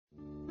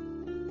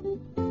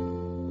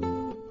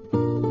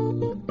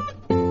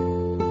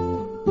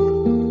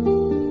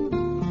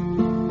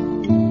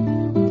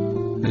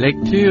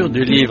Lecture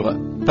du livre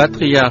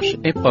Patriarches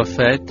et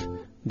Prophètes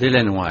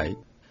d'Ellen White.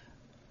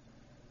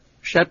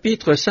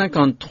 Chapitre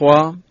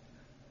 53.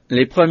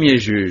 Les premiers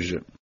juges.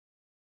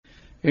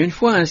 Une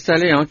fois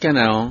installés en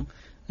Canaan,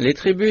 les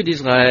tribus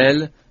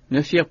d'Israël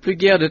ne firent plus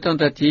guère de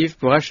tentatives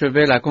pour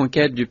achever la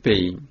conquête du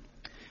pays.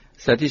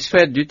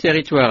 Satisfaites du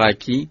territoire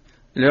acquis,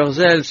 leur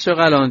zèle se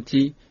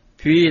ralentit,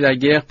 puis la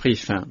guerre prit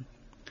fin.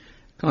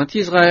 Quand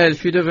Israël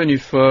fut devenu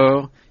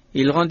fort,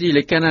 il rendit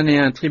les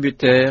Cananéens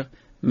tributaires,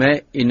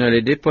 mais il ne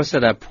les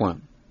déposséda point.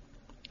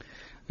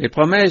 Les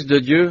promesses de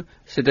Dieu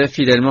s'étaient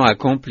fidèlement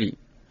accomplies.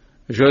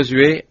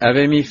 Josué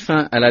avait mis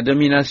fin à la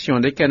domination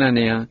des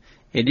Cananéens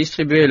et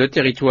distribué le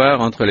territoire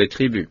entre les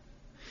tribus.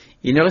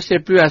 Il ne restait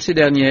plus à ces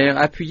dernières,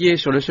 appuyées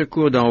sur le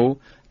secours d'en haut,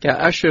 qu'à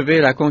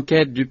achever la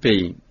conquête du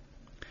pays.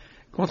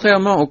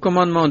 Contrairement au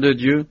commandement de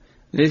Dieu,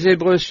 les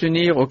Hébreux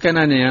s'unirent aux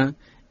Cananéens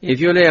et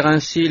violèrent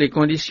ainsi les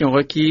conditions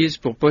requises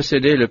pour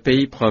posséder le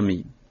pays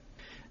promis.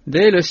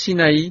 Dès le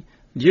Sinaï,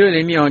 Dieu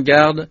les mit en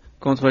garde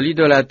contre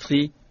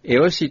l'idolâtrie, et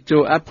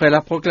aussitôt après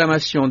la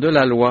proclamation de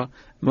la loi,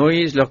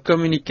 Moïse leur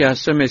communiqua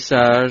ce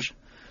message: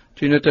 «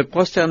 Tu ne te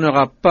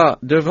prosterneras pas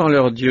devant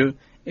leur Dieu,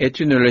 et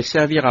tu ne les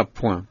serviras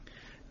point.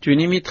 Tu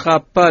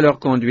n'imiteras pas leur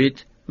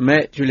conduite,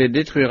 mais tu les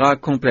détruiras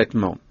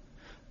complètement.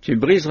 Tu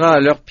briseras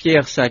leurs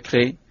pierres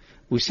sacrées,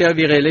 vous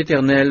servirez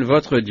l'Éternel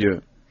votre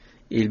Dieu.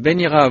 Il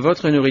bénira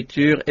votre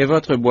nourriture et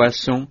votre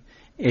boisson,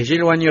 et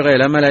j'éloignerai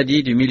la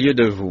maladie du milieu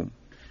de vous. »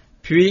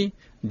 Puis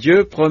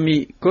Dieu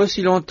promit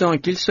qu'aussi longtemps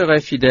qu'ils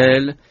seraient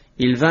fidèles,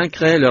 ils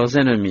vaincraient leurs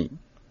ennemis.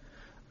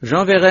 «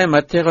 J'enverrai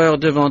ma terreur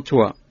devant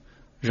toi.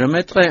 Je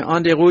mettrai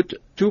en déroute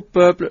tout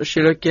peuple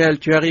chez lequel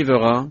tu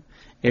arriveras,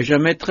 et je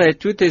mettrai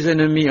tous tes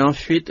ennemis en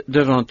fuite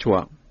devant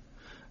toi.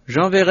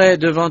 J'enverrai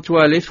devant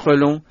toi les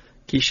frelons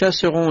qui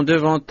chasseront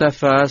devant ta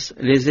face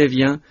les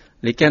Éviens,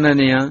 les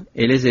Cananéens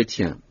et les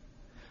Hétiens.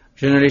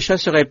 Je ne les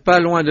chasserai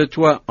pas loin de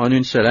toi en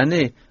une seule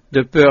année,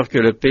 de peur que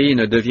le pays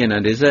ne devienne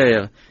un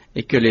désert,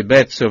 et que les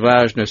bêtes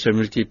sauvages ne se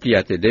multiplient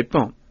à tes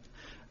dépens.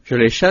 Je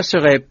les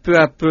chasserai peu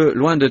à peu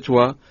loin de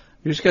toi,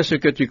 jusqu'à ce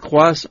que tu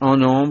croisses en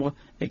nombre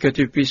et que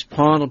tu puisses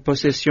prendre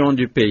possession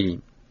du pays.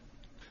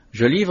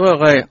 Je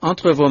livrerai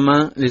entre vos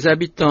mains les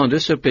habitants de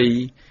ce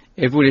pays,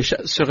 et vous les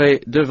chasserez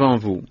devant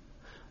vous.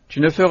 Tu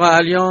ne feras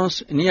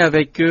alliance ni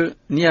avec eux,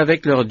 ni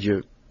avec leurs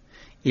dieux.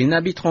 Ils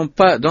n'habiteront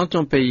pas dans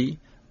ton pays,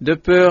 de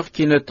peur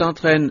qu'ils ne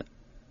t'entraînent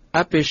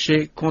à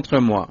pécher contre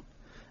moi,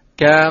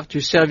 car tu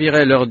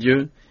servirais leurs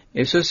dieux,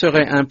 et ce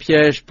serait un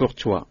piège pour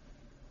toi. »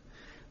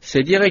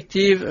 Ces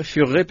directives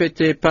furent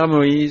répétées par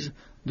Moïse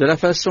de la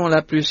façon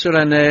la plus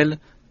solennelle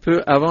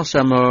peu avant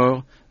sa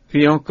mort,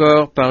 puis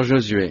encore par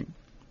Josué.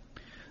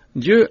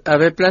 Dieu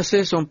avait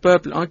placé son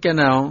peuple en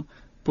Canaan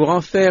pour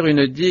en faire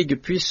une digue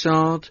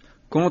puissante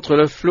contre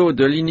le flot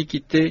de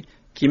l'iniquité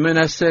qui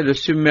menaçait de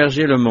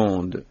submerger le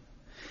monde.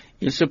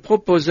 Il se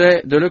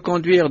proposait de le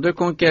conduire de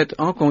conquête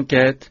en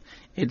conquête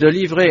et de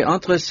livrer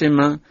entre ses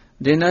mains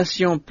des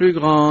nations plus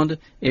grandes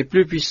et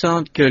plus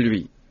puissantes que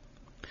lui.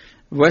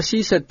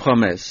 Voici cette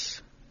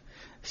promesse.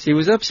 Si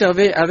vous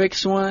observez avec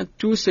soin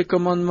tous ces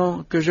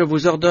commandements que je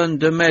vous ordonne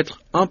de mettre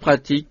en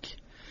pratique,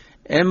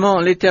 aimant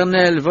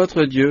l'Éternel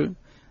votre Dieu,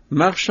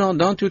 marchant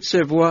dans toutes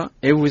ses voies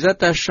et vous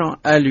attachant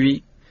à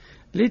lui,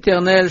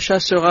 l'Éternel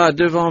chassera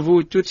devant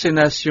vous toutes ces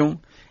nations,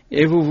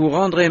 et vous vous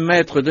rendrez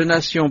maître de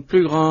nations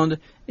plus grandes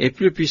et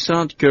plus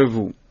puissantes que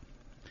vous.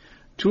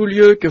 Tout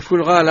lieu que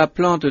foulera la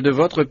plante de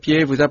votre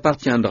pied vous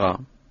appartiendra.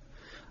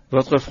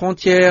 Votre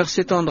frontière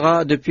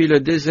s'étendra depuis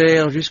le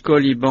désert jusqu'au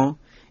Liban,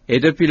 et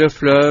depuis le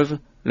fleuve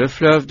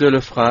de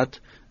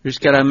l'Euphrate,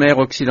 jusqu'à la mer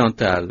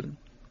occidentale.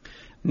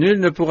 Nul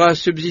ne pourra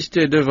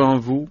subsister devant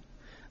vous.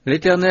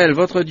 L'Éternel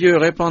votre Dieu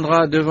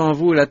répandra devant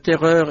vous la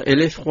terreur et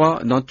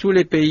l'effroi dans tous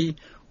les pays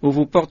où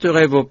vous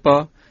porterez vos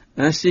pas,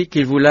 ainsi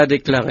qu'il vous l'a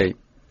déclaré.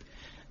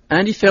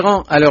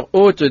 Indifférents à leur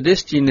haute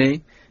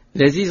destinée,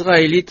 les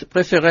Israélites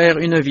préférèrent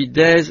une vie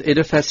d'aise et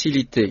de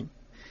facilité.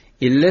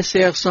 Ils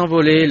laissèrent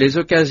s'envoler les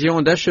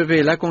occasions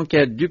d'achever la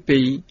conquête du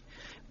pays,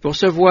 pour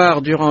se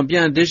voir durant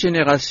bien des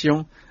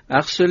générations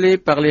harcelés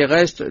par les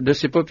restes de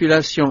ces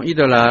populations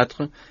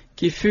idolâtres,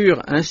 qui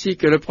furent, ainsi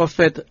que le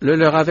prophète le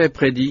leur avait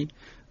prédit,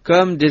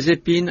 comme des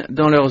épines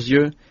dans leurs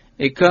yeux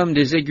et comme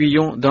des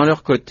aiguillons dans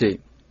leurs côtés.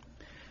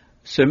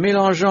 Se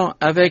mélangeant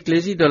avec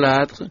les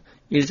idolâtres,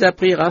 ils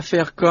apprirent à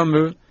faire comme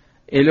eux,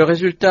 et le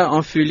résultat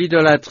en fut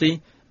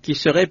l'idolâtrie, qui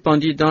se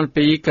répandit dans le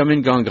pays comme une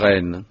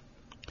gangrène.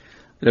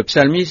 Le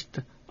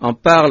psalmiste en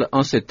parle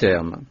en ces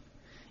termes.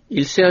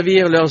 Ils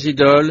servirent leurs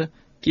idoles,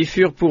 qui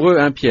furent pour eux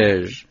un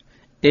piège,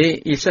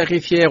 et ils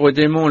sacrifièrent aux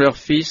démons leurs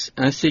fils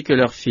ainsi que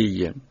leurs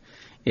filles.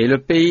 Et le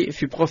pays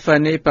fut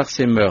profané par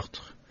ces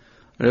meurtres.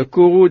 Le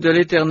courroux de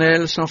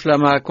l'Éternel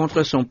s'enflamma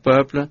contre son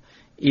peuple,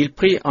 il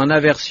prit en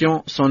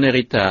aversion son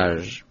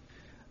héritage.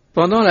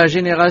 Pendant la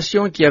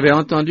génération qui avait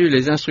entendu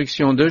les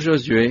instructions de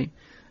Josué,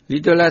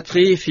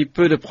 l'idolâtrie fit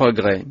peu de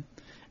progrès,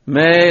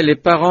 mais les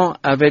parents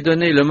avaient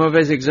donné le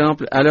mauvais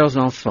exemple à leurs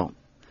enfants.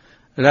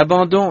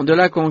 L'abandon de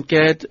la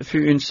conquête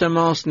fut une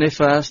semence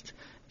néfaste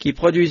qui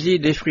produisit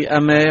des fruits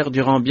amers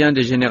durant bien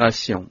des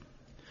générations.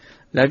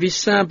 La vie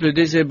simple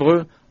des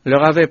Hébreux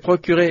leur avait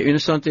procuré une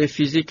santé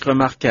physique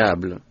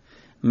remarquable,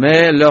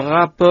 mais leur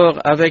rapport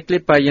avec les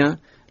païens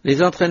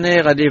les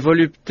entraînèrent à des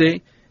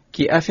voluptés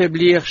qui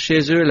affaiblirent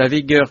chez eux la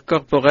vigueur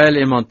corporelle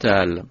et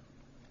mentale.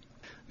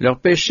 Leurs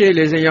péchés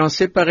les ayant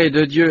séparés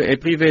de Dieu et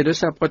privés de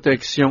sa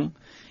protection,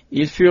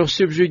 ils furent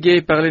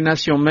subjugués par les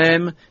nations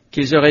mêmes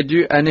qu'ils auraient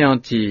dû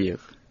anéantir.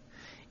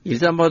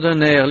 Ils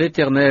abandonnèrent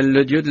l'Éternel,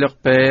 le Dieu de leur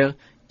père,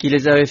 qui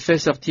les avait fait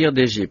sortir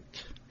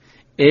d'Égypte,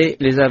 et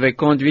les avait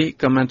conduits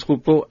comme un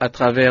troupeau à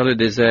travers le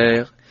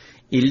désert.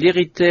 Ils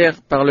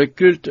l'irritèrent par le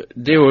culte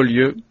des hauts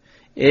lieux,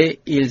 et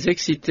ils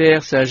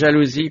excitèrent sa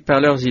jalousie par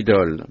leurs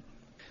idoles.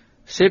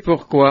 C'est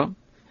pourquoi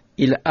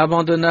il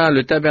abandonna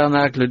le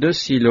tabernacle de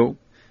Silo,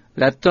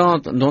 la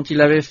tente dont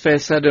il avait fait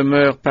sa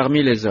demeure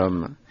parmi les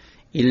hommes.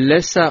 Il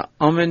laissa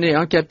emmener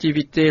en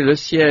captivité le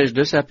siège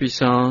de sa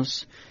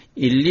puissance,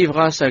 il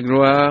livra sa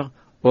gloire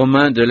aux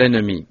mains de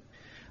l'ennemi.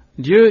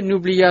 Dieu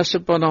n'oublia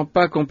cependant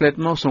pas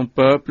complètement son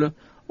peuple,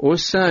 au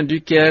sein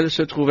duquel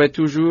se trouvait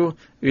toujours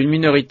une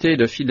minorité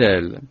de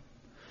fidèles.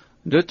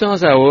 De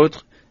temps à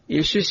autre,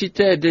 il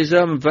suscitait des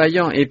hommes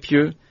vaillants et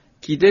pieux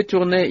qui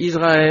détournaient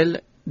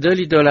Israël de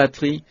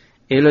l'idolâtrie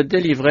et le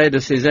délivraient de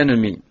ses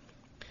ennemis.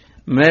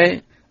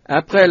 Mais,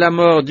 après la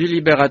mort du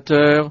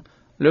libérateur,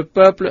 le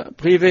peuple,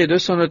 privé de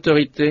son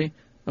autorité,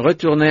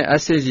 retournait à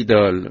ses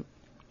idoles.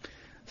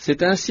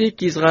 C'est ainsi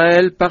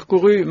qu'Israël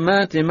parcourut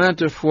maintes et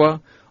maintes fois,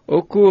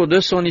 au cours de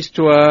son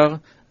histoire,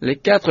 les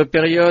 4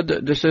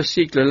 périodes de ce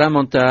cycle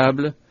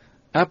lamentable,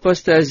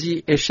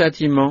 apostasie et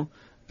châtiment,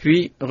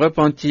 puis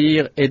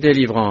repentir et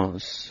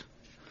délivrance.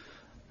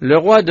 Le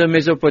roi de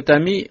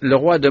Mésopotamie, le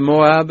roi de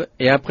Moab,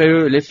 et après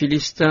eux les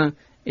Philistins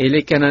et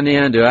les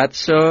Cananéens de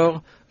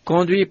Hatsor,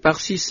 conduits par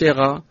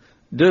Sisera,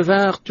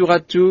 devinrent tour à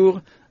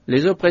tour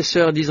les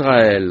oppresseurs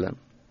d'Israël.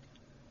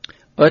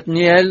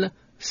 Othniel,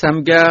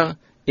 Samgar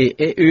et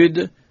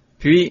Ehud,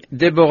 puis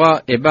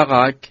Déborah et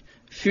Barak,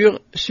 furent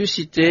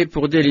suscités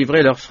pour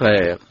délivrer leurs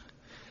frères.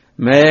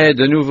 Mais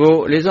de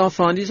nouveau, les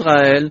enfants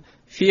d'Israël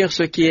firent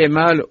ce qui est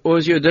mal aux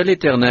yeux de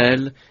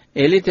l'Éternel,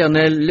 et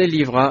l'Éternel les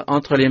livra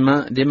entre les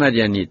mains des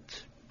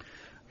Madianites.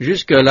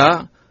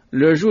 Jusque-là,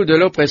 le joug de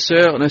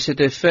l'oppresseur ne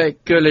s'était fait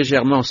que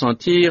légèrement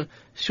sentir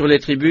sur les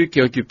tribus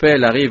qui occupaient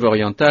la rive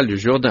orientale du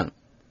Jourdain.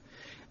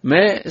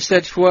 Mais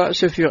cette fois,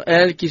 ce furent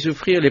elles qui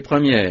souffrirent les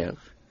premières.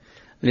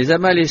 Les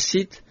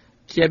Amalécites,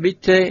 qui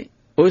habitaient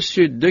au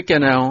sud de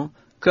Canaan,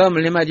 comme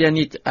les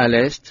Madianites à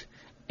l'est,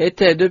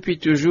 étaient depuis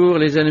toujours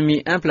les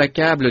ennemis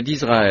implacables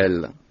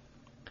d'Israël.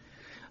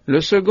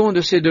 Le second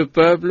de ces 2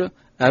 peuples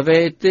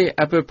avait été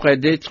à peu près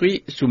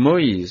détruit sous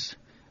Moïse,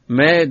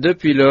 mais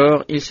depuis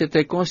lors il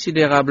s'était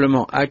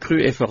considérablement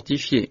accru et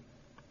fortifié.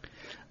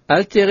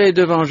 Altéré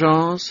de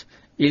vengeance,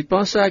 il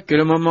pensa que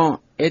le moment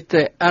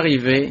était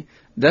arrivé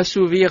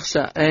d'assouvir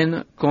sa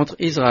haine contre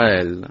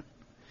Israël.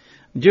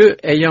 Dieu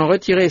ayant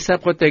retiré sa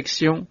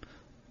protection,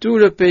 tout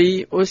le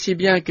pays, aussi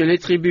bien que les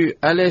tribus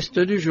à l'est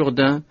du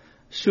Jourdain,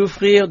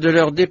 souffrirent de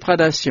leur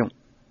déprédation.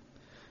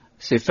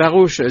 Ces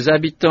farouches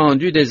habitants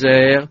du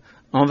désert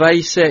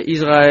envahissaient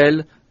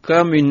Israël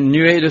comme une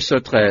nuée de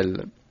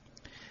sauterelles.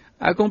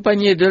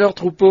 Accompagnés de leurs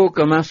troupeaux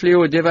comme un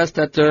fléau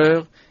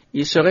dévastateur,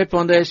 ils se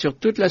répandaient sur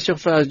toute la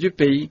surface du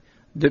pays,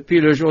 depuis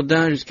le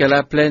Jourdain jusqu'à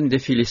la plaine des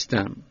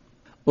Philistins.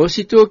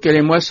 Aussitôt que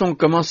les moissons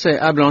commençaient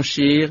à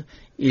blanchir,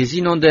 ils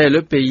inondaient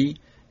le pays,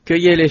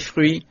 cueillaient les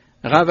fruits,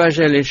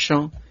 ravageaient les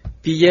champs,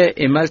 pillaient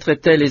et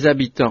maltraitaient les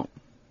habitants.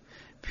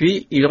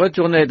 Puis ils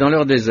retournaient dans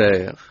leur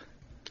désert.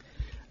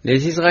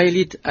 Les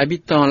Israélites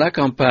habitant la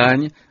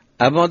campagne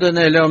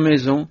abandonnaient leurs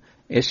maisons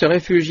et se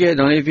réfugiaient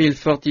dans les villes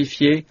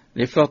fortifiées,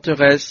 les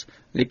forteresses,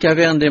 les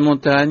cavernes des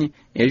montagnes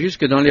et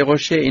jusque dans les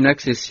rochers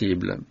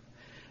inaccessibles.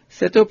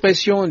 Cette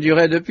oppression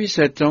durait depuis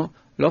 7 ans,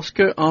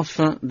 lorsque,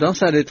 enfin, dans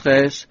sa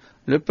détresse,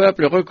 le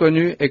peuple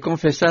reconnut et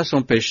confessa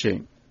son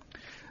péché.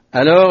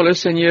 Alors le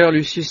Seigneur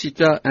lui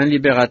suscita un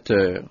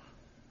libérateur.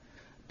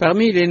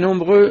 Parmi les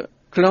nombreux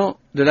clans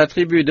de la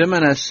tribu de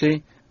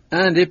Manassé,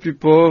 un des plus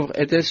pauvres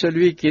était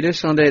celui qui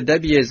descendait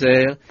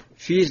d'Abiézer,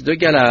 fils de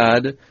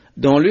Galaad,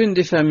 dont l'une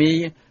des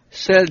familles,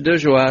 celle de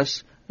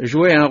Joas,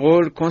 jouait un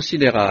rôle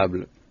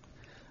considérable.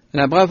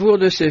 La bravoure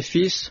de ses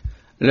fils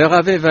leur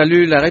avait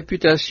valu la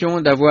réputation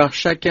d'avoir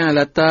chacun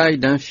la taille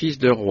d'un fils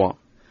de roi.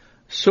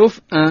 Sauf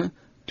un,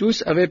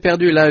 tous avaient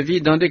perdu la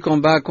vie dans des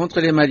combats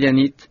contre les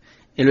Madianites,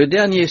 et le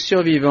dernier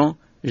survivant,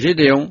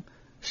 Gédéon,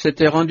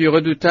 s'était rendu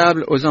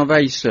redoutable aux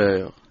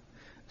envahisseurs.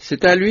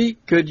 C'est à lui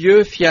que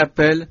Dieu fit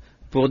appel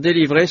pour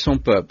délivrer son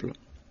peuple.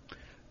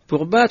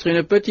 Pour battre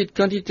une petite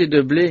quantité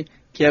de blé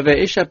qui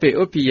avait échappé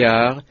aux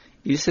pillards,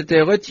 il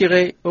s'était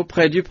retiré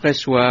auprès du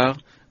pressoir,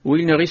 où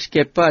il ne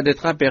risquait pas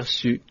d'être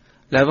aperçu,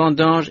 la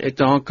vendange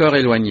étant encore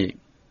éloignée.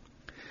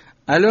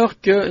 Alors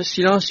que,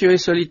 silencieux et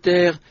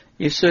solitaire,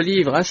 il se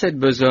livre à cette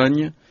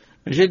besogne,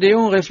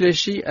 Gédéon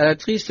réfléchit à la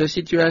triste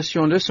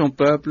situation de son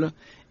peuple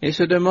et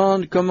se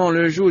demande comment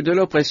le joug de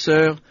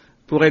l'oppresseur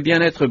pourrait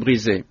bien être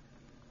brisé.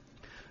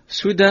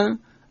 Soudain,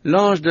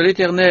 l'ange de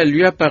l'Éternel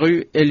lui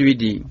apparut et lui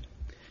dit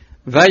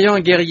 « Vaillant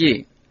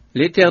guerrier,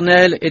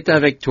 l'Éternel est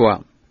avec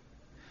toi. »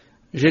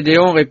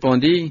 Gédéon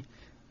répondit,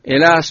 «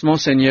 Hélas, mon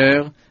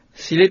Seigneur,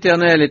 si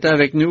l'Éternel est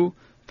avec nous,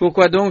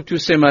 pourquoi donc tous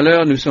ces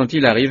malheurs nous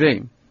sont-ils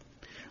arrivés?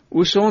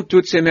 Où sont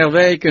toutes ces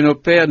merveilles que nos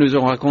pères nous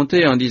ont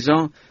racontées en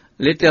disant, «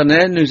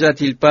 L'Éternel nous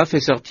a-t-il pas fait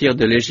sortir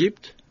de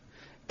l'Égypte?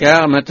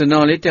 Car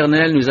maintenant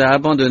l'Éternel nous a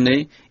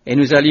abandonnés et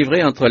nous a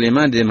livrés entre les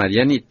mains des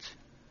Madianites. »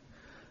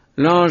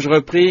 L'ange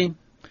reprit,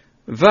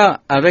 «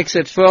 Va avec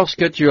cette force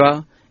que tu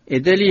as, et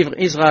délivre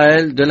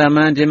Israël de la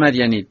main des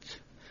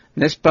Madianites.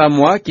 N'est-ce pas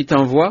moi qui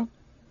t'envoie? »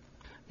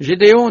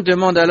 Gédéon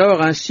demande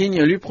alors un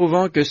signe lui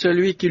prouvant que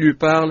celui qui lui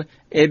parle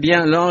est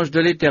bien l'ange de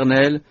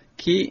l'Éternel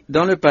qui,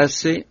 dans le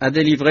passé, a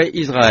délivré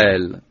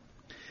Israël.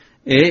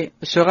 Et,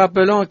 se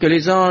rappelant que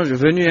les anges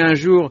venus un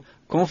jour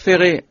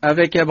conférer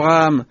avec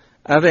Abraham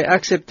avaient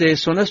accepté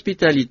son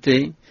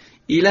hospitalité,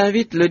 il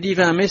invite le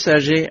divin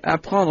messager à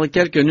prendre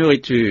quelque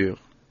nourriture.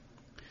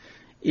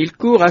 Il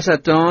court à sa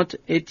tente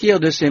et tire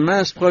de ses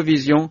minces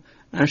provisions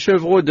un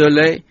chevreau de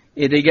lait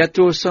et des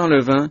gâteaux sans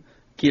levain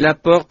qu'il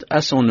apporte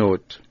à son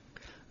hôte.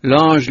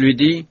 L'ange lui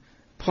dit,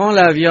 « Prends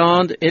la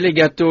viande et les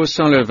gâteaux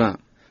sans levain,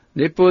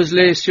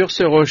 dépose-les sur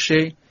ce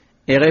rocher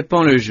et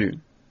répands le jus. »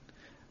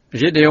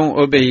 Gédéon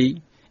obéit,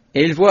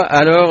 et il voit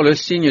alors le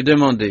signe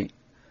demandé.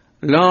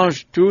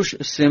 L'ange touche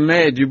ses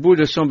mets du bout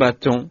de son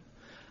bâton,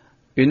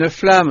 une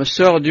flamme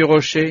sort du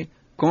rocher,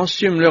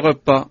 consume le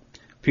repas,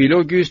 puis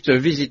l'auguste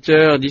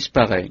visiteur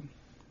disparaît.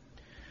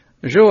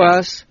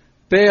 Joas,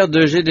 père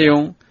de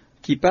Gédéon,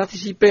 qui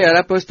participait à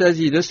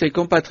l'apostasie de ses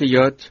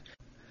compatriotes,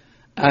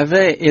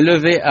 avait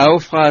élevé à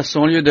Ophra,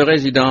 son lieu de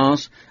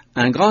résidence,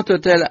 un grand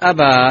autel à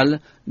Baal,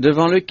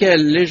 devant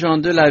lequel les gens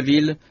de la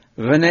ville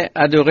venaient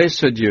adorer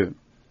ce dieu.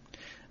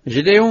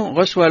 Gédéon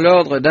reçoit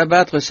l'ordre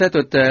d'abattre cet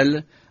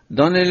autel,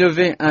 d'en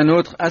élever un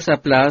autre à sa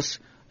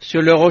place,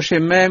 sur le rocher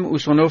même où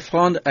son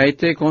offrande a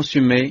été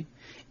consumée,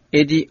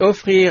 et d'y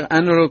offrir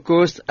un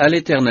holocauste à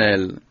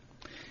l'Éternel.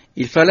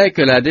 Il fallait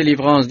que la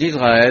délivrance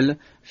d'Israël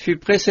fût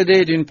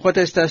précédée d'une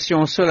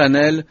protestation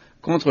solennelle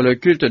contre le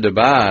culte de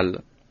Baal.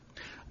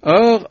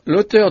 Or,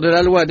 l'auteur de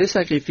la loi des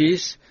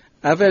sacrifices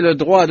avait le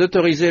droit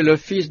d'autoriser le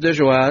fils de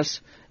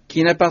Joas,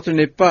 qui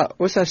n'appartenait pas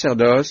au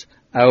sacerdoce,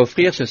 à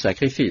offrir ce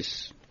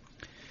sacrifice.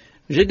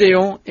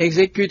 Gédéon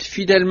exécute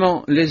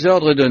fidèlement les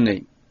ordres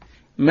donnés,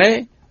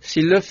 mais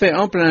s'il le fait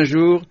en plein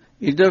jour,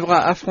 il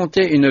devra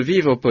affronter une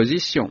vive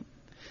opposition.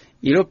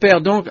 Il opère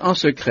donc en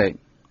secret.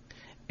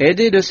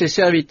 Aidé de ses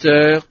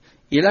serviteurs,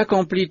 il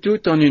accomplit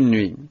tout en une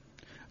nuit.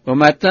 Au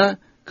matin,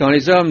 quand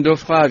les hommes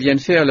d'Ophra viennent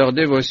faire leur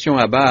dévotion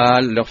à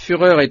Baal, leur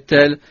fureur est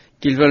telle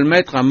qu'ils veulent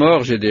mettre à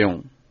mort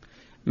Gédéon.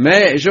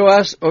 Mais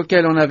Joas,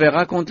 auquel on avait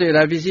raconté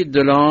la visite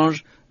de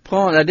l'ange,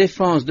 prend la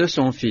défense de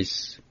son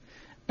fils.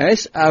 «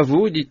 Est-ce à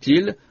vous,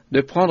 dit-il,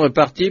 de prendre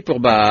parti pour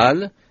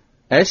Baal?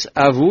 Est-ce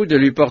à vous de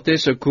lui porter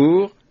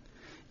secours?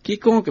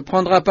 Quiconque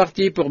prendra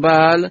parti pour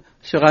Baal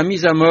sera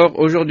mis à mort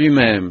aujourd'hui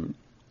même. »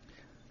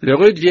 Le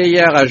rude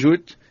vieillard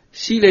ajoute, «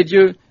 S'il est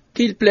Dieu,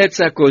 qu'il plaide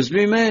sa cause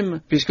lui-même,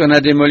 puisqu'on a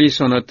démoli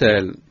son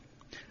autel.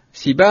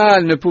 Si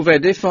Baal ne pouvait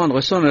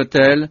défendre son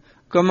autel,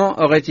 comment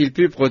aurait-il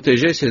pu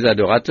protéger ses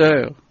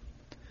adorateurs? »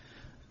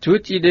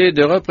 Toute idée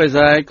de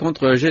représailles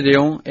contre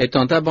Gédéon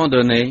étant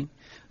abandonnée,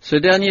 ce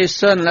dernier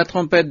sonne la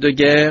trompette de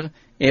guerre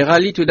et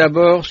rallie tout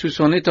d'abord sous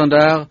son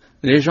étendard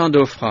les gens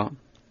d'Ophra.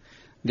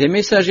 Des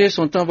messagers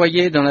sont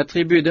envoyés dans la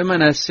tribu de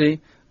Manassé,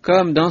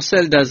 comme dans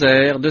celle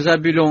d'Azer, de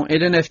Zabulon et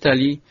de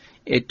Nephtali,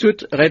 et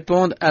toutes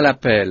répondent à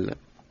l'appel.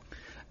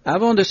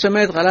 Avant de se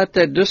mettre à la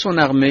tête de son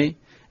armée,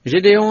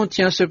 Gédéon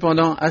tient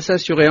cependant à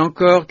s'assurer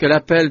encore que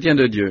l'appel vient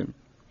de Dieu.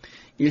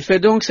 Il fait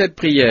donc cette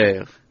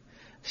prière.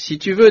 « Si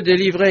tu veux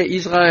délivrer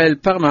Israël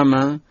par ma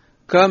main,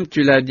 comme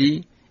tu l'as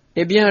dit,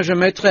 eh bien je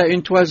mettrai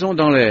une toison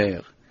dans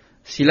l'air.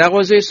 Si la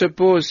rosée se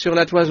pose sur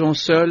la toison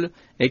seule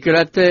et que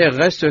la terre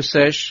reste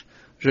sèche,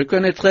 je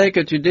connaîtrai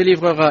que tu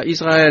délivreras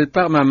Israël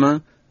par ma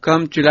main,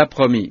 comme tu l'as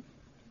promis. »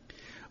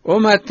 Au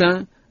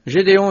matin,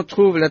 Gédéon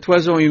trouve la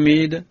toison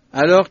humide,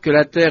 alors que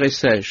la terre est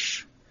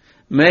sèche.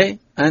 Mais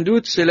un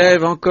doute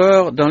s'élève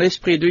encore dans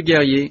l'esprit du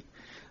guerrier.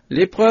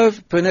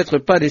 L'épreuve peut n'être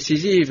pas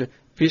décisive,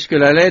 puisque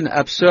la laine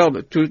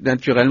absorbe tout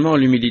naturellement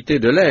l'humidité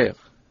de l'air.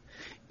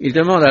 Il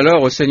demande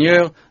alors au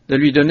Seigneur de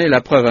lui donner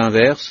la preuve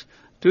inverse,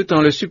 tout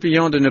en le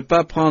suppliant de ne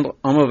pas prendre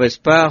en mauvaise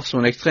part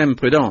son extrême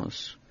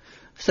prudence.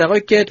 Sa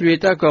requête lui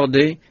est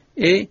accordée,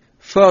 et,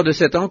 fort de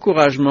cet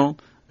encouragement,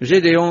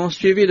 Gédéon,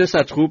 suivi de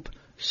sa troupe,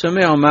 se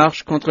met en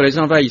marche contre les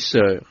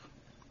envahisseurs.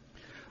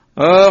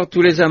 Or,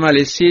 tous les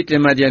Amalécites, les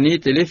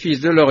Madianites et les fils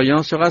de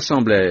l'Orient se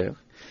rassemblèrent.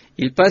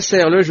 Ils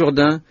passèrent le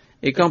Jourdain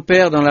et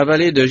campèrent dans la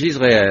vallée de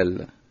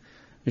Jizréel.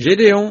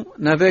 Gédéon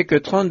n'avait que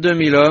 32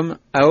 000 hommes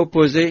à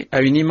opposer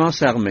à une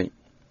immense armée.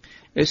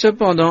 Et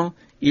cependant,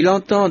 il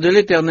entend de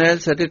l'Éternel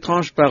cette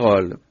étrange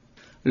parole.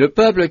 « Le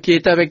peuple qui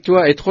est avec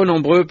toi est trop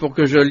nombreux pour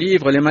que je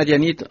livre les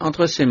Madianites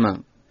entre ses mains. »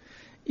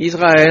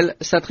 Israël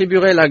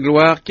s'attribuerait la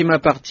gloire qui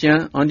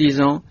m'appartient en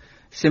disant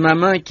 « C'est ma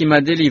main qui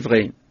m'a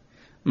délivré. »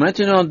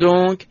 Maintenant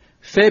donc,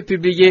 fais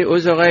publier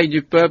aux oreilles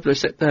du peuple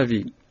cet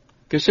avis,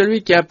 que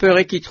celui qui a peur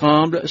et qui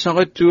tremble s'en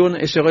retourne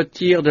et se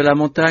retire de la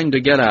montagne de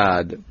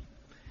Galaad.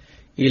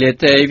 Il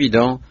était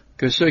évident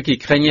que ceux qui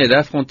craignaient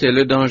d'affronter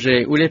le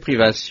danger ou les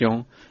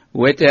privations,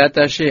 ou étaient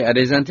attachés à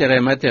des intérêts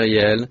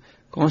matériels,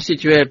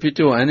 constituaient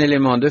plutôt un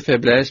élément de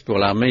faiblesse pour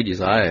l'armée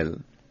d'Israël.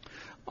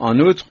 En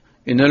outre,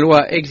 une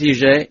loi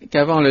exigeait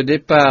qu'avant le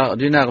départ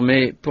d'une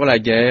armée pour la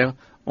guerre,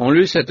 on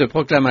lût cette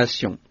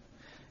proclamation.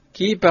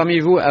 Qui parmi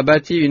vous a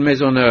bâti une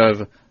maison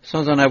neuve,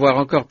 sans en avoir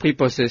encore pris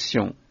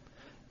possession?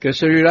 Que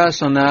celui-là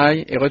s'en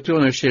aille et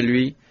retourne chez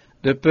lui,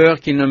 de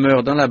peur qu'il ne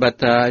meure dans la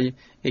bataille,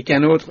 et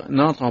qu'un autre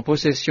n'entre en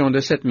possession de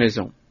cette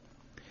maison.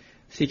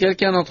 Si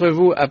quelqu'un d'entre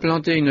vous a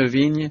planté une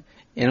vigne,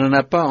 et n'en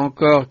a pas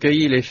encore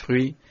cueilli les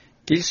fruits,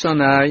 qu'il s'en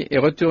aille et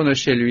retourne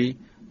chez lui,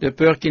 de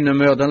peur qu'il ne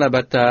meure dans la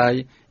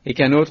bataille, et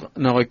qu'un autre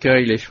n'en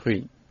recueille les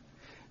fruits.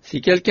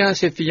 Si quelqu'un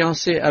s'est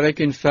fiancé avec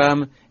une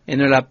femme et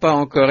ne l'a pas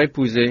encore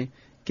épousée,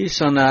 qu'il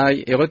s'en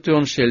aille et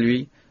retourne chez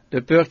lui, de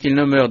peur qu'il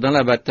ne meure dans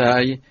la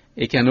bataille,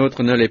 et qu'un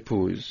autre ne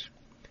l'épouse.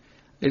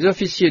 Les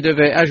officiers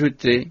devaient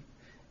ajouter,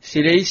 «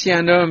 S'il est ici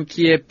un homme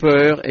qui ait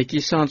peur et qui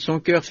sente son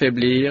cœur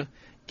faiblir,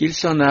 qu'il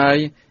s'en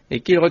aille et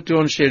qu'il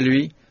retourne chez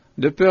lui,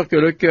 de peur que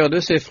le cœur de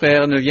ses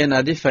frères ne vienne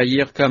à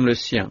défaillir comme le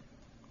sien. »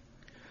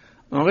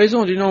 En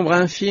raison du nombre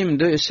infime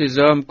de ces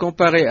hommes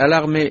comparé à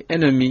l'armée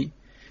ennemie,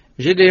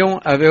 Gédéon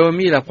avait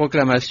omis la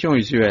proclamation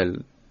usuelle.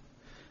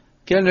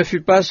 Quel ne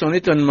fut pas son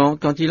étonnement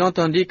quand il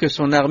entendit que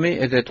son armée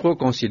était trop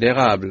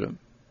considérable.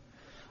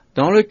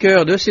 Dans le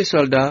cœur de ces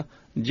soldats,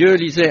 Dieu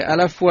lisait à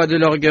la fois de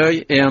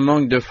l'orgueil et un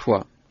manque de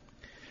foi.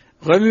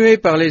 Remué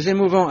par les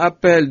émouvants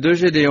appels de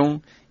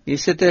Gédéon, il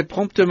s'était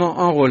promptement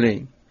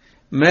enrôlé.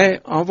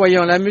 Mais, en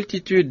voyant la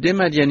multitude des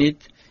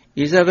Madianites,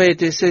 ils avaient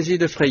été saisis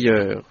de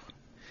frayeur.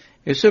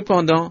 Et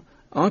cependant,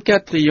 en cas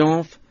de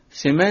triomphe,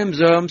 ces mêmes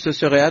hommes se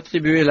seraient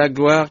attribué la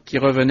gloire qui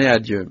revenait à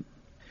Dieu.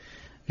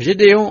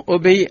 Gédéon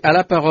obéit à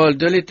la parole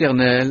de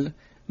l'Éternel,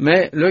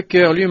 mais le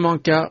cœur lui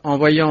manqua en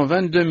voyant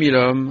 22 000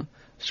 hommes,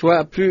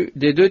 soit plus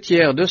des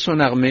 2/3 de son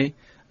armée,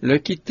 le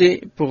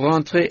quitter pour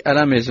rentrer à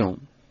la maison.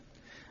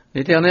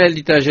 L'Éternel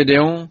dit à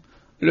Gédéon,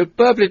 « Le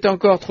peuple est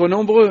encore trop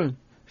nombreux,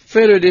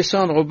 fais-le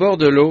descendre au bord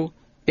de l'eau,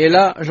 et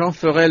là j'en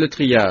ferai le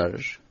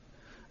triage.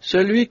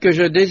 Celui que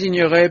je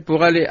désignerai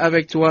pour aller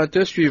avec toi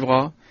te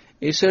suivra,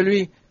 et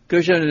celui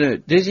que je ne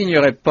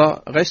désignerai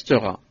pas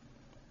restera. »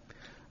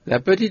 La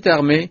petite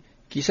armée,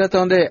 qui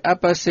s'attendait à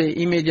passer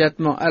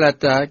immédiatement à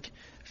l'attaque,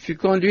 fut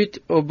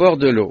conduite au bord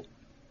de l'eau.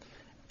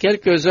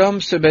 Quelques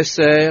hommes se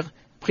baissèrent,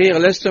 prirent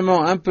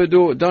lestement un peu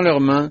d'eau dans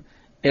leurs mains,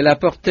 et la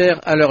portèrent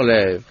à leurs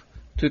lèvres,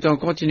 tout en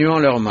continuant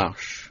leur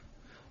marche.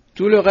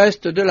 Tout le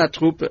reste de la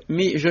troupe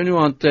mit genoux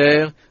en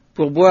terre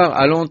pour boire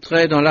à longs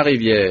traits dans la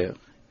rivière.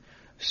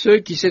 Ceux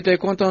qui s'étaient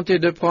contentés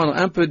de prendre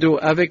un peu d'eau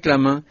avec la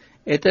main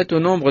étaient au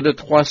nombre de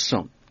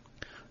 300.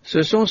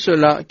 Ce sont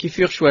ceux-là qui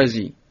furent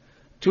choisis.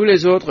 Tous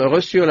les autres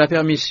reçurent la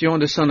permission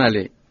de s'en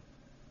aller.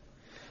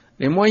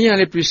 Les moyens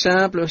les plus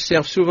simples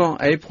servent souvent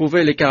à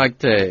éprouver les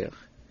caractères.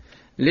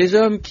 Les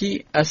hommes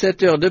qui, à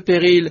cette heure de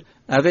péril,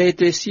 avaient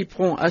été si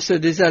prompts à se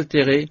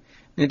désaltérer,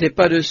 n'étaient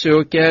pas de ceux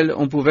auxquels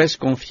on pouvait se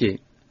confier.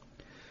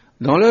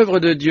 Dans l'œuvre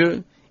de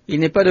Dieu, il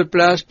n'est pas de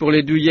place pour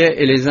les douillets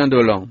et les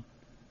indolents.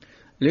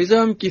 Les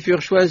hommes qui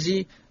furent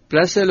choisis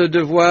plaçaient le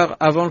devoir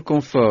avant le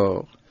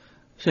confort.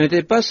 Ce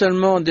n'étaient pas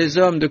seulement des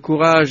hommes de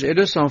courage et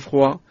de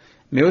sang-froid,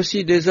 mais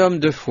aussi des hommes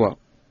de foi.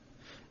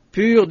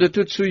 Purs de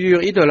toute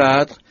souillure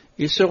idolâtre,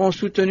 ils seront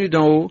soutenus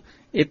d'en haut,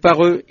 et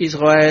par eux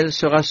Israël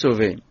sera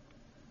sauvé.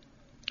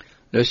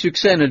 Le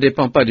succès ne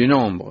dépend pas du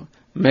nombre,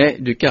 mais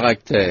du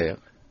caractère.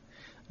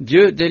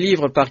 Dieu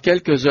délivre par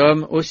quelques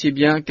hommes aussi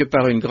bien que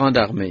par une grande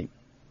armée.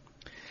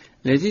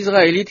 Les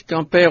Israélites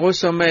campèrent au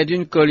sommet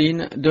d'une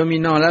colline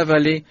dominant la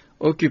vallée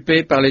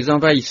occupée par les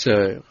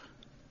envahisseurs.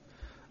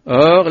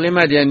 Or, les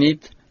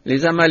Madianites,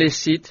 les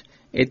Amalécites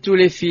et tous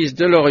les fils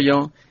de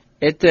l'Orient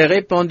étaient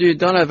répandus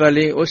dans la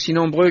vallée aussi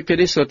nombreux que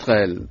des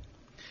sauterelles,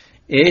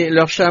 et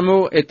leurs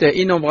chameaux étaient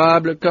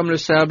innombrables comme le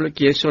sable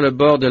qui est sur le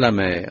bord de la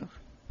mer.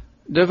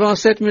 Devant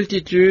cette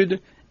multitude,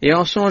 et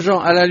en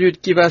songeant à la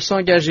lutte qui va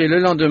s'engager le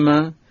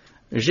lendemain,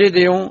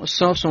 Gédéon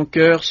sent son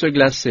cœur se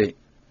glacer.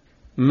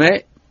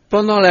 Mais,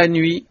 pendant la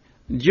nuit,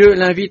 Dieu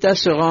l'invite à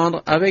se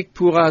rendre avec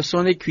Pourra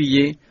son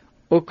écuyer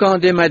au camp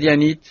des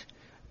Madianites,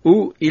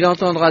 où il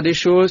entendra des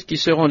choses qui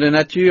seront de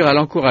nature à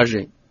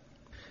l'encourager.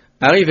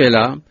 Arrivé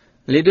là,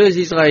 les deux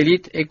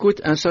Israélites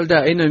écoutent un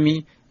soldat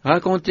ennemi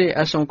raconter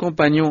à son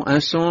compagnon un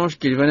songe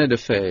qu'il venait de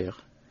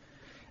faire.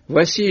 «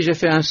 Voici, j'ai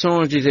fait un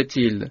songe,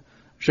 disait-il.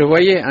 Je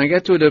voyais un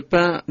gâteau de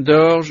pain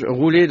d'orge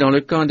rouler dans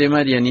le camp des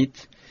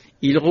Madianites.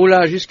 Il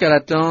roula jusqu'à la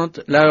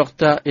tente, la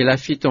heurta et la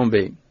fit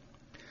tomber. »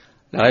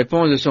 La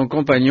réponse de son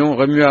compagnon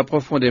remua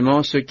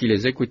profondément ceux qui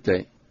les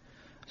écoutaient.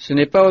 Ce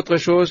n'est pas autre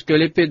chose que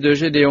l'épée de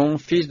Gédéon,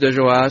 fils de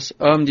Joas,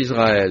 homme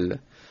d'Israël.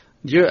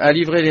 Dieu a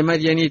livré les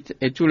Madianites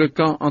et tout le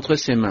camp entre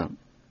ses mains.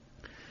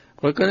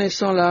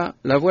 Reconnaissant là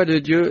la voix de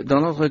Dieu dans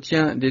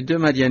l'entretien des deux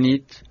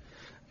Madianites,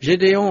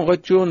 Gédéon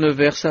retourne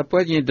vers sa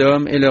poignée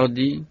d'hommes et leur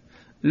dit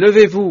 «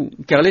 Levez-vous,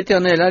 car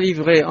l'Éternel a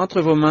livré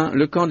entre vos mains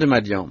le camp de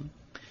Madian. »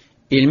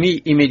 Il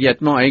mit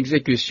immédiatement à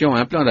exécution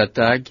un plan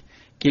d'attaque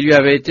qui lui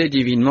avait été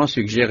divinement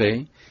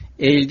suggéré,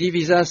 et il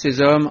divisa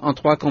ses hommes en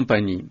 3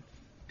 compagnies.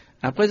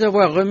 Après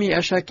avoir remis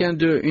à chacun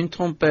d'eux une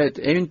trompette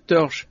et une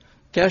torche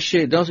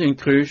cachées dans une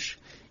cruche,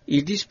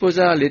 il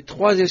disposa les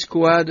 3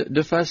 escouades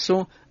de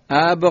façon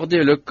à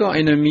aborder le camp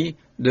ennemi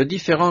de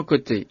différents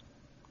côtés.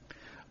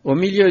 Au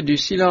milieu du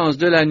silence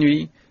de la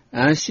nuit,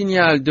 à un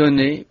signal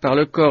donné par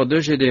le corps de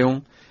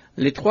Gédéon,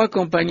 les 3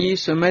 compagnies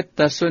se mettent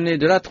à sonner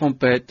de la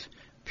trompette,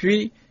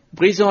 puis,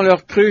 brisant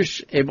leurs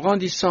cruches et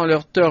brandissant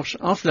leurs torches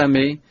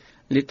enflammées,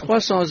 les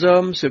 300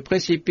 hommes se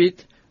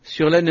précipitent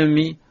sur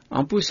l'ennemi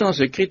en poussant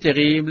ce cri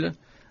terrible,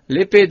 «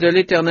 L'épée de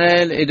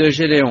l'Éternel et de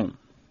Gédéon !»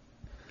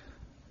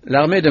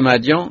 L'armée de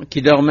Madian,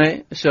 qui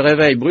dormait, se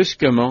réveille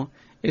brusquement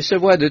et se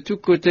voit de tous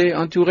côtés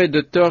entourée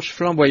de torches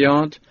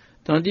flamboyantes,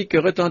 tandis que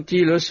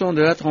retentit le son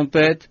de la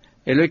trompette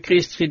et le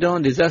cri strident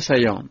des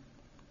assaillants.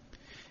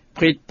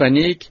 Pris de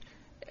panique,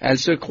 elle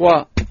se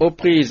croit aux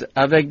prises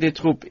avec des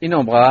troupes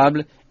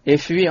innombrables et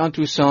fuit en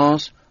tous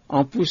sens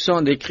en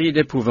poussant des cris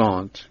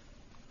d'épouvante.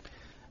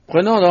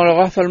 Prenant dans leur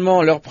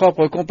affolement leurs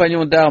propres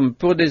compagnons d'armes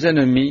pour des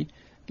ennemis,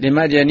 les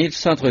Madianites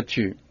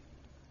s'entretuent.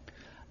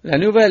 La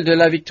nouvelle de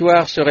la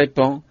victoire se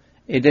répand,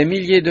 et des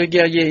milliers de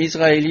guerriers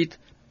israélites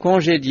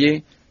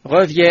congédiés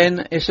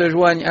reviennent et se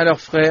joignent à leurs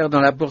frères dans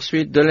la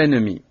poursuite de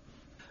l'ennemi.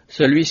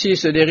 Celui-ci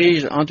se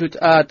dirige en toute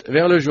hâte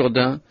vers le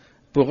Jourdain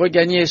pour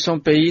regagner son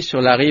pays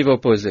sur la rive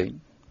opposée.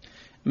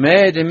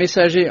 Mais des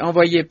messagers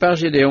envoyés par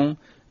Gédéon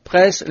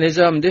pressent les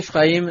hommes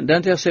d'Éphraïm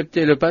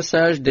d'intercepter le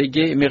passage des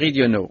gués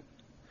méridionaux.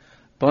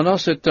 Pendant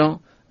ce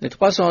temps, les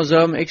 300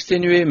 hommes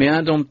exténués mais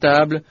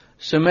indomptables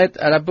se mettent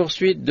à la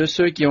poursuite de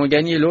ceux qui ont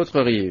gagné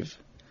l'autre rive.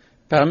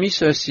 Parmi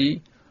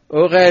ceux-ci,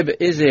 Oreb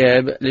et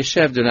Zéeb, les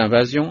chefs de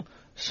l'invasion,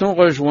 sont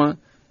rejoints,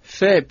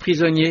 faits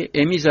prisonniers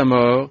et mis à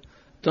mort,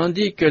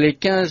 tandis que les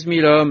 15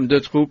 000 hommes de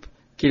troupes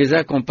qui les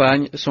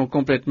accompagnent sont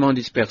complètement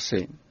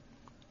dispersés.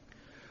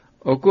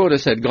 Au cours de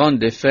cette grande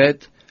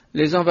défaite,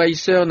 les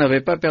envahisseurs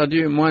n'avaient pas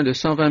perdu moins de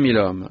 120 000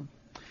 hommes.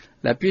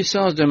 La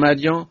puissance de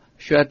Madian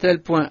fut à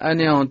tel point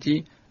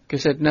anéantie que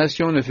cette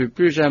nation ne fut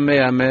plus jamais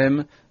à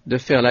même de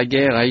faire la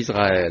guerre à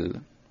Israël.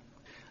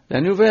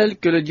 La nouvelle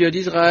que le Dieu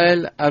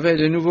d'Israël avait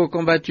de nouveau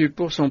combattu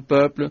pour son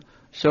peuple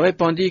se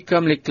répandit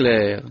comme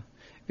l'éclair.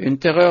 Une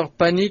terreur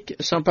panique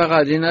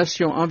s'empara des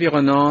nations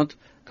environnantes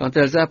quand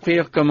elles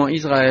apprirent comment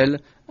Israël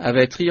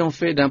avait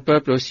triomphé d'un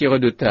peuple aussi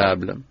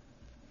redoutable.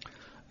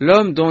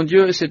 L'homme dont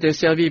Dieu s'était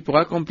servi pour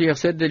accomplir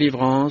cette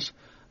délivrance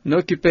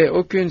n'occupait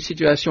aucune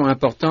situation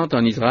importante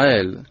en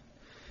Israël.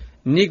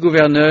 Ni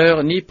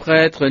gouverneur, ni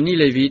prêtre, ni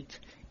lévite,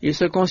 il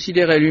se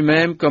considérait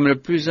lui-même comme le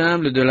plus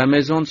humble de la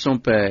maison de son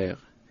père.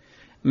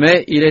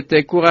 Mais il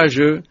était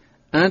courageux,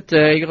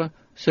 intègre,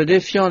 se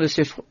défiant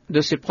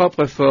de ses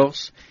propres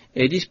forces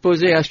et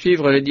disposé à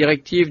suivre les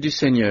directives du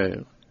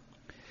Seigneur.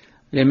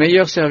 Les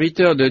meilleurs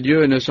serviteurs de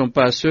Dieu ne sont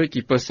pas ceux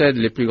qui possèdent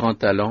les plus grands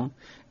talents,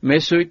 mais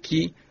ceux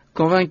qui,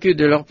 convaincus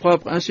de leur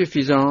propre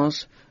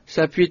insuffisance,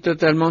 s'appuient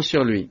totalement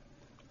sur lui.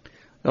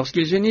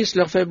 Lorsqu'ils unissent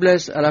leur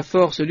faiblesse à la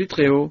force du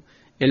Très-Haut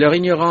et leur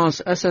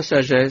ignorance à sa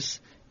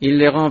sagesse, il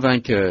les rend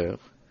vainqueurs.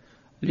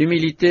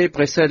 L'humilité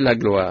précède la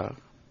gloire.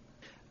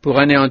 Pour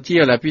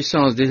anéantir la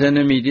puissance des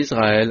ennemis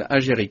d'Israël à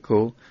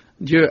Jéricho,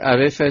 Dieu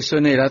avait fait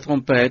sonner la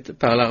trompette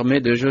par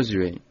l'armée de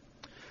Josué.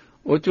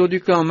 Autour du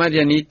camp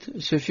madianite,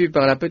 ce fut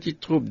par la petite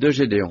troupe de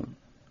Gédéon.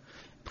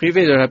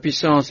 Privés de la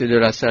puissance et de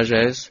la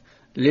sagesse,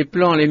 les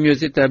plans les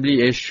mieux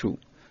établis échouent,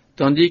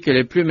 tandis que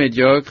les plus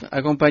médiocres,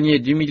 accompagnés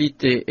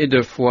d'humilité et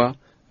de foi,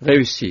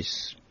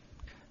 réussissent.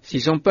 Si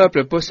son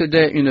peuple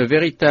possédait une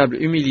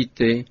véritable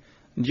humilité,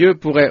 Dieu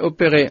pourrait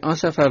opérer en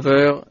sa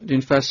faveur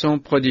d'une façon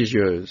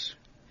prodigieuse.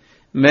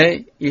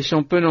 Mais ils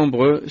sont peu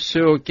nombreux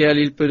ceux auxquels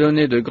il peut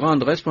donner de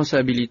grandes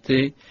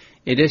responsabilités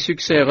et des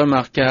succès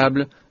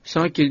remarquables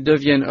sans qu'ils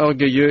deviennent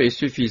orgueilleux et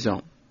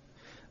suffisants.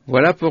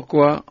 Voilà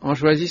pourquoi, en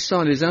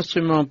choisissant les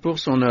instruments pour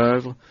son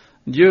œuvre,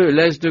 Dieu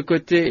laisse de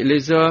côté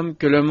les hommes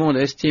que le monde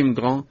estime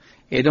grands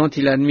et dont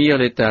il admire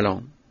les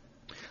talents.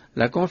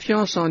 La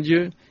confiance en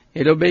Dieu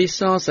et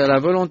l'obéissance à la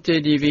volonté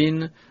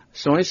divine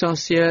sont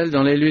essentielles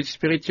dans les luttes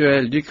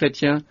spirituelles du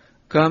chrétien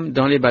comme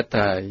dans les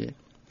batailles.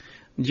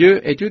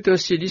 Dieu est tout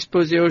aussi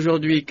disposé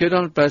aujourd'hui que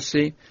dans le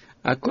passé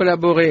à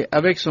collaborer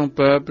avec son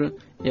peuple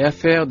et à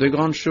faire de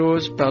grandes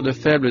choses par de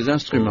faibles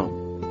instruments.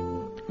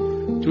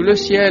 Tout le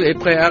ciel est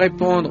prêt à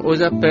répondre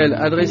aux appels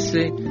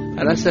adressés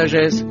à la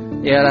sagesse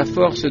et à la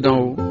force d'en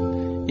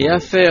haut, et à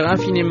faire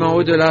infiniment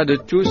au-delà de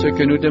tout ce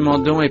que nous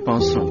demandons et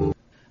pensons.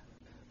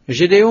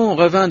 Gédéon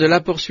revint de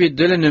la poursuite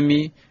de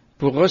l'ennemi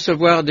pour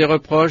recevoir des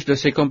reproches de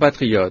ses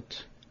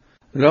compatriotes.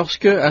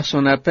 Lorsque, à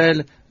son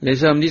appel,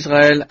 les hommes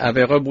d'Israël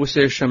avaient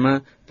rebroussé le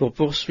chemin pour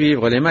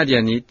poursuivre les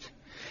Madianites,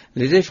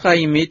 les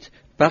Éphraïmites,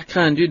 par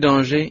crainte du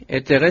danger,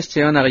 étaient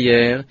restés en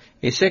arrière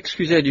et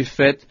s'excusaient du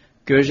fait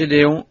que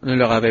Gédéon ne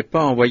leur avait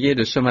pas envoyé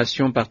de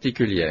sommation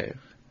particulière.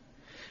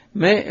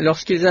 Mais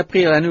lorsqu'ils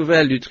apprirent la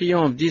nouvelle du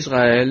triomphe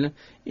d'Israël,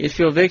 ils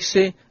furent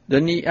vexés de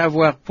n'y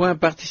avoir point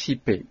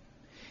participé.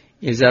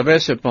 Ils avaient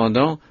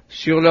cependant,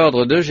 sur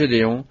l'ordre de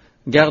Gédéon,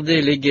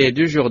 gardé les gués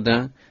du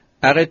Jourdain,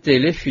 arrêté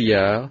les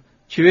fuyards,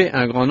 tué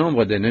un grand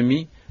nombre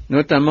d'ennemis,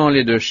 notamment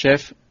les deux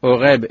chefs,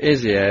 Oreb et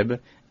Zéeb,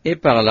 et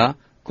par là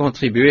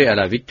contribuer à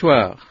la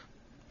victoire.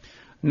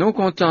 Non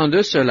content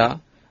de cela,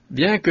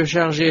 bien que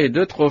chargé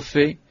de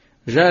trophées,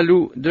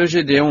 jaloux de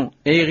Gédéon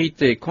et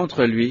irrité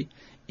contre lui,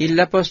 ils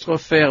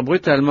l'apostrophèrent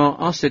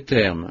brutalement en ces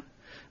termes.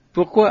 «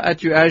 Pourquoi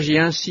as-tu agi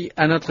ainsi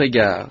à notre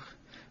égard?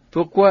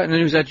 Pourquoi ne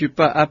nous as-tu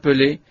pas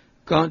appelés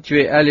quand tu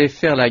es allé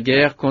faire la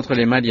guerre contre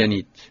les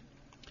Madianites ?»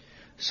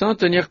 Sans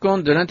tenir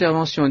compte de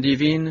l'intervention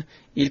divine,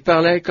 il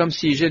parlait comme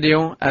si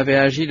Gédéon avait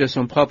agi de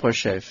son propre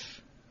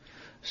chef.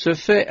 Ce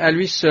fait à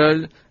lui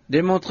seul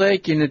démontrait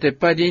qu'il n'était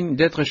pas digne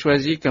d'être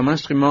choisi comme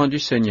instrument du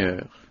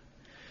Seigneur.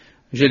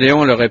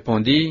 Gédéon leur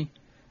répondit,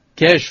 «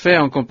 Qu'ai-je fait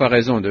en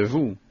comparaison de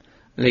vous?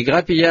 Les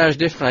grappillages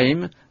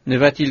d'Éphraïm ne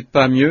va-t-il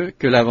pas mieux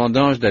que la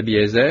vendange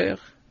d'Abiézer?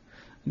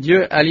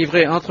 Dieu a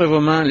livré entre vos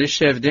mains les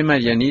chefs des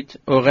Madianites,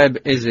 Oreb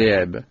et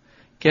Zéeb.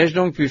 Qu'ai-je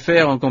donc pu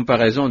faire en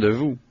comparaison de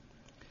vous? »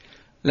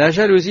 La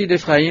jalousie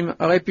d'Éphraïm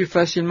aurait pu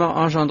facilement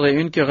engendrer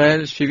une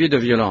querelle suivie de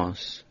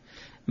violence.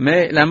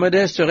 Mais la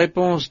modeste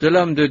réponse de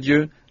l'homme de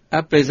Dieu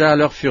apaisa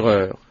leur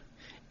fureur,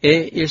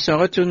 et ils s'en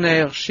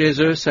retournèrent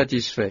chez eux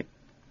satisfaits.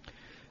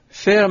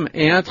 Ferme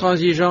et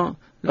intransigeant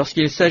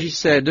lorsqu'il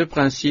s'agissait de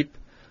principes,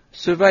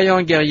 ce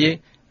vaillant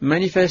guerrier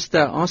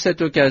manifesta en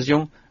cette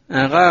occasion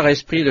un rare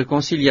esprit de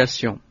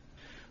conciliation.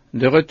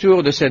 De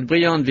retour de cette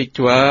brillante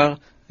victoire,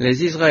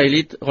 les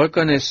Israélites,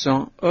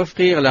 reconnaissants,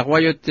 offrirent la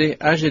royauté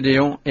à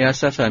Gédéon et à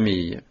sa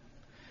famille.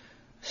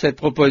 Cette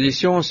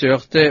proposition se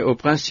heurtait au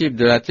principe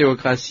de la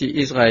théocratie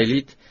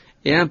israélite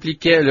et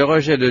impliquait le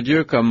rejet de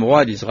Dieu comme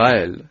roi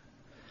d'Israël.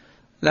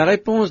 La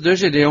réponse de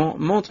Gédéon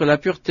montre la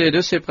pureté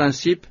de ses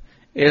principes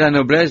et la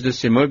noblesse de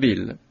ses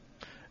mobiles.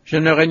 « Je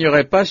ne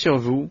régnerai pas sur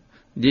vous,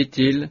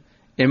 dit-il,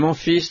 et mon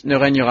fils ne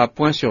régnera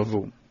point sur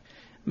vous. »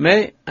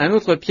 Mais un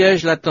autre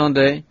piège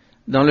l'attendait,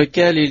 dans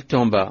lequel il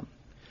tomba.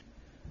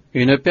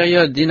 Une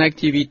période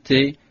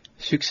d'inactivité,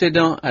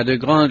 succédant à de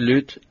grandes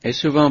luttes, est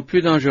souvent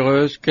plus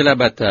dangereuse que la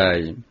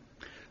bataille.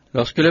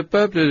 Lorsque le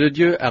peuple de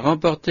Dieu a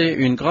remporté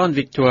une grande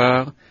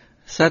victoire,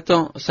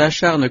 Satan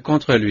s'acharne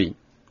contre lui.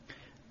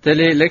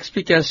 Telle est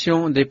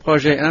l'explication des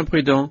projets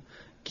imprudents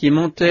qui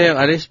montèrent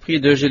à l'esprit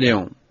de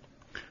Gédéon.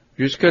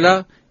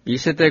 Jusque-là, il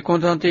s'était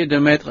contenté de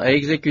mettre à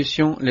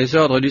exécution les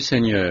ordres du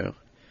Seigneur.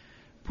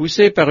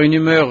 Poussé par une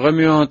humeur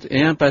remuante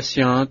et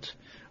impatiente,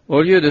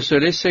 au lieu de se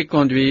laisser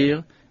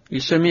conduire,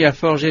 il se mit à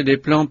forger des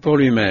plans pour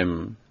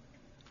lui-même.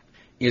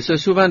 Il se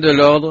souvint de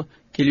l'ordre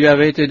qui lui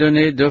avait été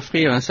donné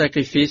d'offrir un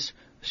sacrifice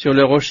sur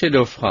le rocher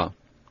d'Ophra,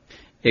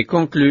 et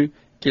conclut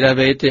qu'il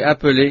avait été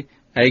appelé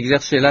à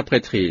exercer la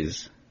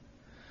prêtrise.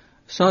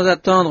 Sans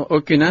attendre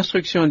aucune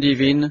instruction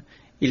divine,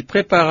 il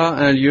prépara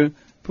un lieu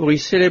pour y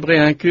célébrer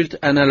un culte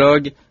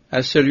analogue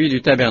à celui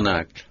du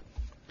tabernacle.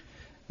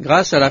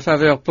 Grâce à la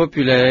faveur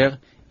populaire,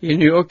 il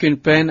n'eut aucune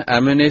peine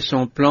à mener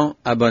son plan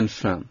à bonne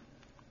fin.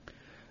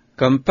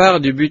 Comme part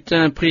du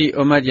butin pris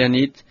aux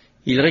Madianites,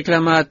 il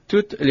réclama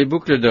toutes les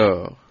boucles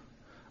d'or.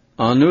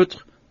 En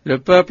outre, le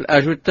peuple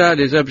ajouta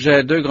des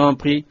objets de grand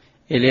prix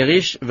et les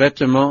riches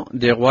vêtements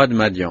des rois de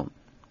Madian.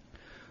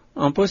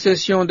 En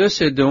possession de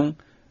ces dons,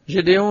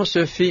 Gédéon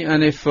se fit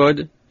un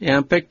éphod et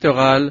un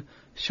pectoral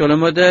sur le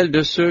modèle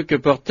de ceux que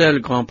portait le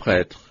grand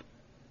prêtre.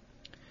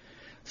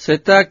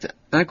 Cet acte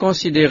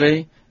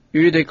inconsidéré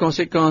eut des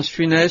conséquences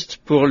funestes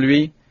pour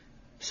lui,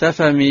 sa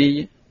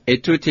famille et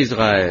tout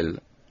Israël.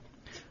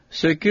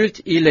 Ce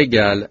culte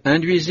illégal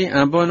induisit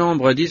un bon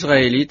nombre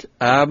d'Israélites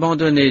à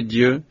abandonner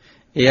Dieu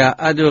et à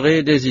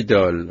adorer des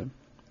idoles.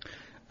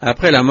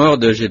 Après la mort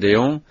de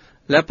Gédéon,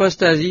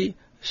 l'apostasie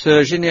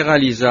se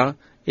généralisa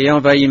et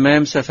envahit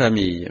même sa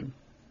famille.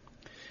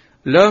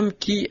 L'homme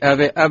qui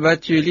avait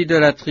abattu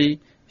l'idolâtrie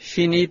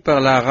finit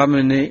par la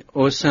ramener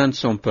au sein de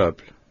son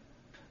peuple.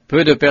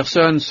 Peu de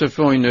personnes se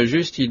font une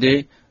juste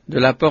idée de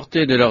la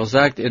portée de leurs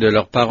actes et de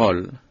leurs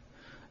paroles.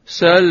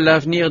 Seul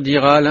l'avenir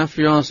dira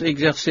l'influence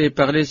exercée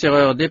par les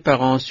erreurs des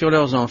parents sur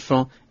leurs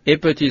enfants et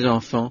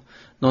petits-enfants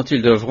dont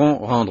ils devront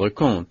rendre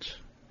compte.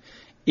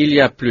 Il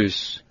y a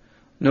plus.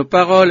 Nos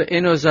paroles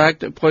et nos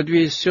actes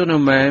produisent sur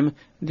nous-mêmes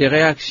des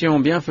réactions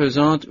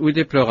bienfaisantes ou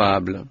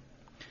déplorables.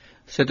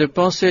 Cette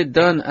pensée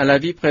donne à la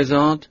vie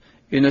présente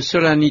une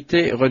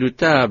solennité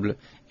redoutable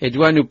et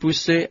doit nous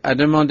pousser à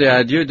demander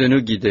à Dieu de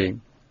nous guider.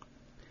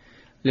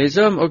 Les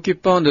hommes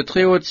occupant de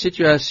très hautes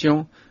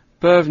situations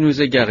peuvent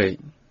nous égarer.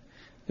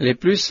 Les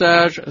plus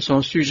sages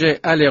sont sujets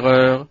à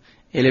l'erreur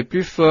et les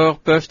plus forts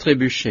peuvent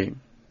trébucher.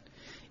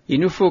 Il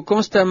nous faut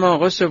constamment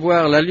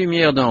recevoir la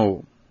lumière d'en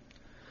haut.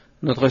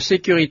 Notre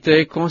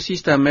sécurité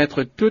consiste à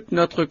mettre toute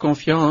notre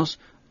confiance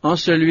en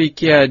celui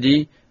qui a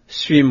dit «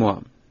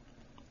 Suis-moi ».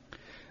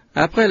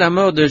 Après la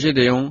mort de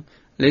Gédéon,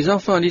 les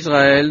enfants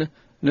d'Israël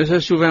ne se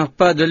souvinrent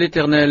pas de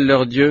l'Éternel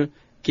leur Dieu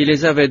qui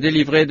les avait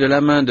délivrés de la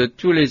main de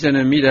tous les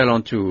ennemis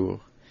d'alentour,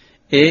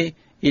 et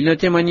ils ne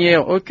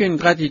témoignèrent aucune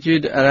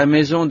gratitude à la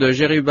maison de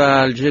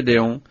Jérubbaal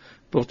Gédéon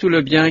pour tout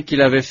le bien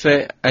qu'il avait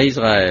fait à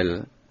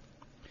Israël.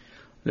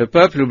 Le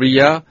peuple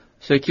oublia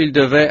ce qu'il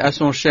devait à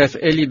son chef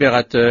et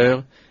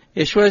libérateur,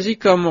 et choisit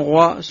comme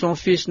roi son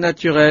fils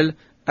naturel,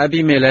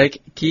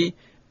 Abimélec, qui,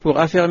 pour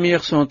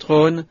affermir son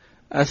trône,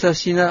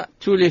 assassina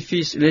tous les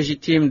fils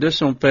légitimes de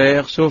son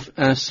père, sauf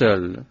un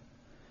seul.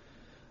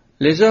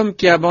 Les hommes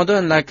qui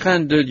abandonnent la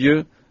crainte de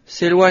Dieu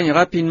s'éloignent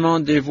rapidement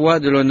des voies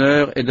de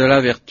l'honneur et de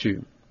la vertu.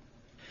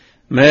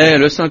 Mais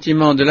le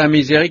sentiment de la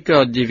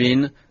miséricorde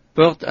divine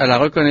porte à la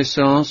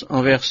reconnaissance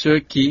envers ceux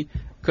qui,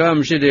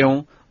 comme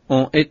Gédéon,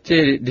 ont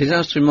été des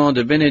instruments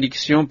de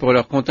bénédiction pour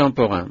leurs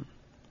contemporains.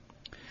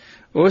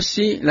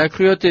 Aussi, la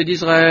cruauté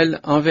d'Israël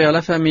envers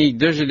la famille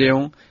de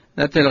Gédéon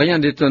n'a-t-elle rien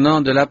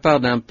d'étonnant de la part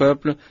d'un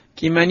peuple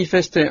qui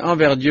manifestait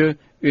envers Dieu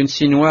une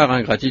si noire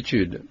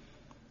ingratitude.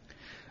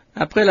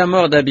 Après la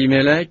mort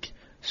d'Abimélec,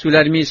 sous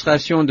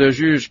l'administration de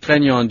juges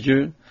craignant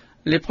Dieu,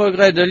 les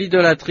progrès de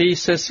l'idolâtrie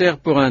cessèrent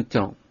pour un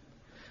temps.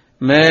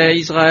 Mais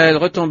Israël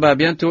retomba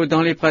bientôt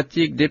dans les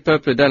pratiques des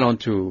peuples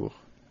d'alentour.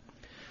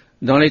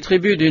 Dans les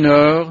tribus du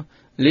nord,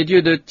 les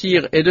dieux de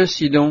Tyr et de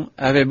Sidon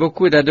avaient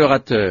beaucoup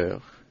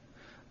d'adorateurs.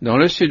 Dans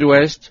le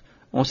sud-ouest,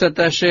 on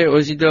s'attachait aux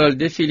idoles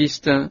des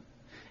Philistins,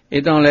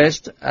 et dans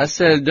l'est, à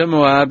celles de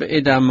Moab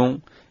et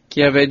d'Ammon,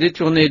 qui avaient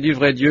détourné du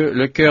vrai Dieu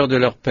le cœur de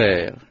leur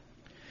père.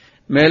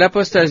 Mais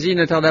l'apostasie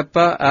ne tarda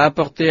pas à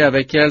apporter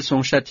avec elle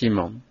son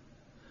châtiment.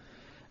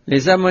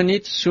 Les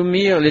Ammonites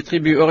soumirent les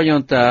tribus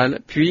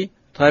orientales, puis,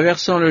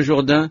 traversant le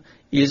Jourdain,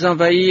 ils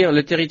envahirent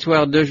le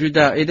territoire de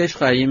Juda et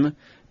d'Éphraïm,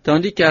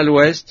 tandis qu'à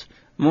l'ouest,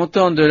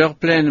 montant de leurs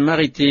plaines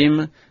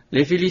maritimes,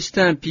 les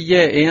Philistins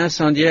pillaient et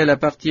incendiaient la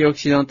partie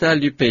occidentale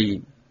du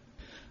pays.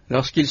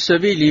 Lorsqu'il se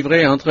vit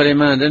livré entre les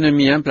mains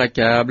d'ennemis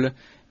implacables,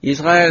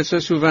 Israël se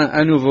souvint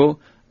à nouveau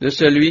de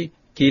celui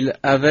qu'il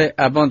avait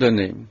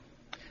abandonné.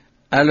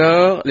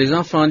 Alors les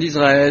enfants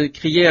d'Israël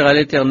crièrent à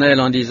l'Éternel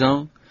en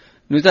disant,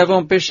 « Nous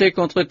avons péché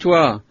contre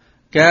toi,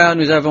 car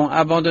nous avons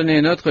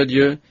abandonné notre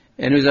Dieu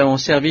et nous avons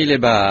servi les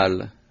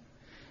Baals. »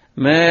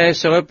 Mais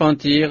ce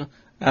repentir,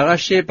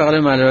 arraché par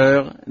le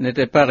malheur,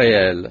 n'était pas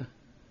réel.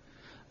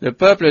 Le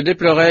peuple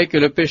déplorait que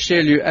le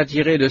péché l'eût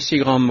attiré de si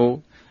grands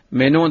maux,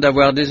 mais non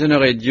d'avoir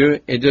déshonoré Dieu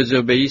et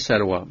désobéi sa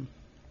loi.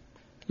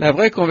 La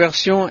vraie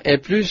conversion est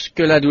plus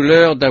que la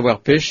douleur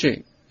d'avoir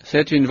péché.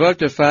 C'est une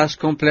volte-face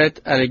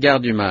complète à l'égard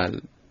du mal.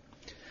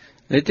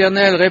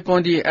 L'Éternel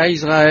répondit à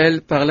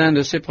Israël par l'un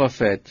de ses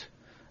prophètes.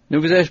 Ne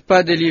vous ai-je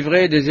pas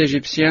délivré des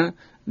Égyptiens,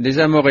 des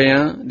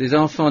Amoréens, des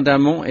enfants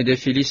d'Ammon et des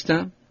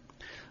Philistins?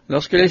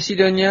 Lorsque les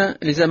Sidoniens,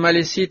 les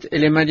Amalécites et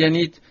les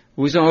Madianites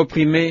vous ont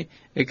opprimés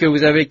et que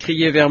vous avez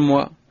crié vers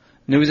moi,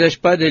 ne vous ai-je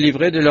pas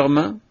délivré de leurs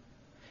mains?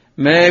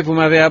 Mais vous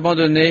m'avez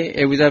abandonné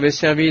et vous avez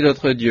servi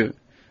d'autres dieux.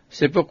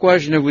 C'est pourquoi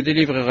je ne vous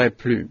délivrerai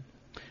plus.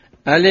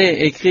 Allez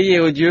et criez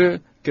au Dieu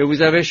que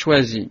vous avez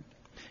choisi,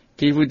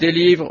 qu'il vous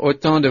délivre au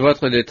temps de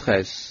votre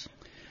détresse.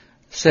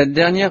 Cette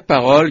dernière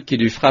parole, qui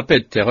lui frappait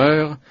de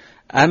terreur,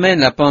 amène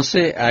la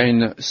pensée à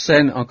une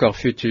scène encore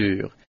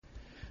future,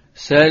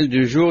 celle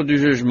du jour du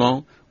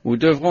jugement, où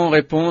devront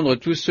répondre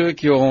tous ceux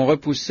qui auront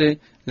repoussé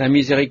la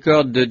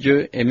miséricorde de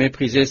Dieu et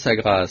méprisé sa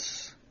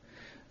grâce.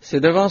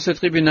 C'est devant ce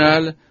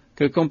tribunal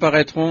que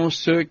comparaîtront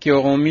ceux qui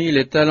auront mis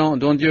les talents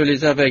dont Dieu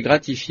les avait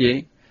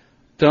gratifiés,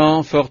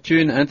 temps,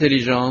 fortune,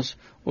 intelligence,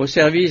 au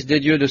service des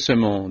dieux de ce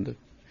monde.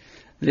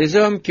 Les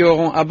hommes qui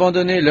auront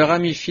abandonné leur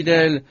ami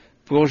fidèle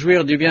pour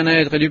jouir du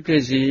bien-être et du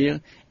plaisir,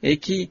 et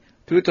qui,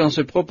 tout en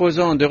se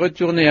proposant de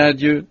retourner à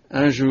Dieu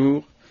un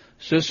jour,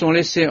 se sont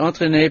laissés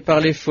entraîner par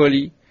les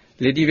folies,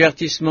 les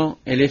divertissements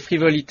et les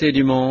frivolités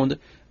du monde,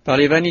 par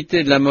les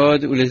vanités de la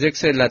mode ou les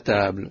excès de la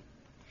table.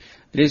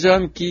 Les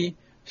hommes qui,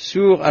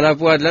 sourds à la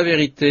voix de la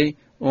vérité,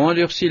 ont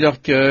endurci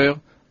leur cœur,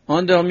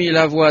 endormi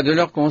la voix de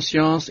leur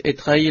conscience et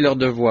trahi leur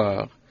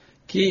devoir,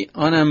 qui,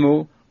 en un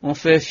mot, ont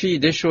fait fi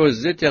des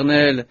choses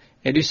éternelles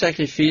et du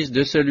sacrifice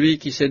de celui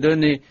qui s'est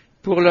donné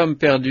pour l'homme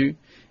perdu,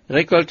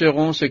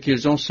 récolteront ce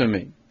qu'ils ont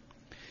semé.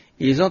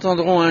 Ils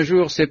entendront un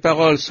jour ces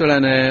paroles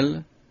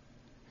solennelles,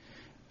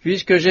 «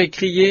 Puisque j'ai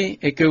crié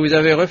et que vous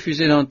avez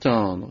refusé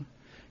d'entendre,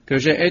 que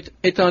j'ai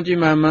étendu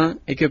ma main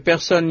et que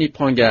personne n'y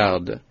prend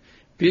garde,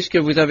 puisque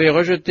vous avez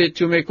rejeté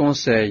tous mes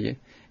conseils,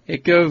 et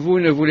que vous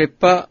ne voulez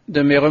pas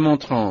de mes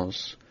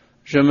remontrances,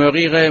 je me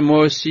rirai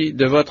moi aussi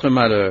de votre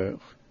malheur.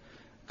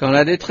 Quand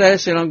la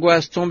détresse et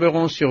l'angoisse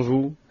tomberont sur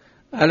vous,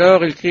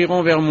 alors ils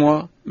crieront vers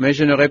moi, mais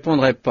je ne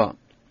répondrai pas.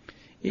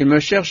 Ils me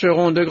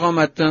chercheront de grand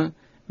matin,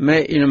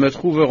 mais ils ne me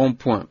trouveront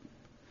point.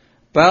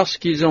 Parce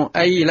qu'ils ont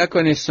haï la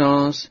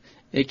connaissance,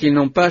 et qu'ils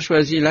n'ont pas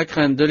choisi la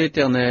crainte de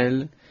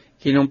l'Éternel,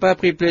 qu'ils n'ont pas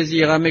pris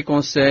plaisir à mes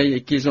conseils,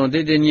 et qu'ils ont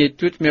dédaigné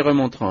toutes mes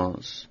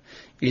remontrances.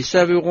 Ils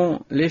savoureront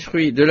les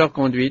fruits de leur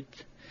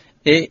conduite,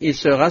 et ils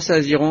se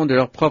rassasieront de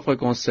leurs propres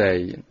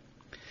conseils.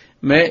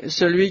 Mais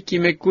celui qui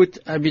m'écoute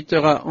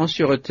habitera en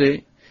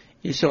sûreté,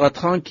 il sera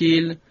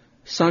tranquille,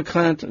 sans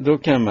crainte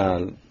d'aucun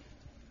mal.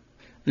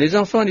 Les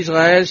enfants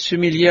d'Israël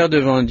s'humilièrent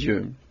devant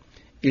Dieu.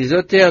 Ils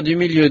ôtèrent du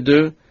milieu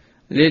d'eux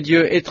les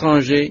dieux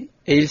étrangers,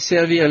 et ils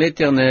servirent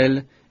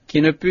l'Éternel,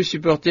 qui ne put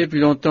supporter plus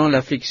longtemps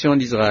l'affliction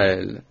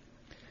d'Israël.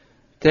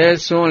 Tels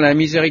sont la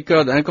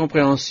miséricorde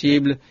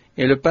incompréhensible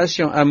et le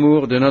patient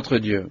amour de notre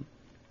Dieu.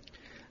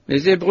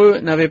 Les Hébreux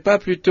n'avaient pas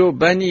plutôt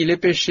banni les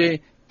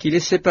péchés qui les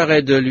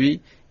séparaient de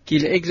lui,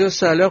 qu'il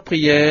exauça leurs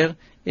prières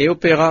et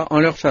opéra en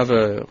leur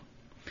faveur.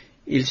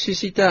 il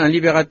suscita un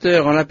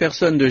libérateur en la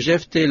personne de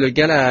Jephthé le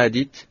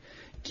Galaadite,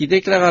 qui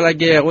déclara la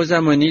guerre aux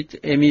Ammonites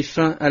et mit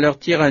fin à leur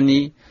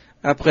tyrannie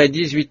après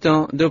 18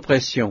 ans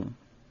d'oppression.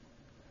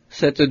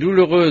 Cette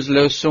douloureuse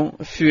leçon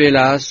fut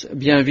hélas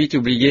bien vite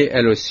oubliée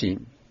elle aussi.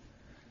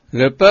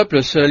 Le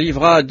peuple se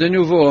livra de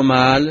nouveau au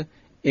mal,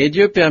 et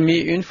Dieu permit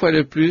une fois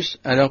de plus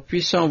à leurs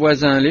puissants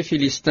voisins les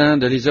Philistins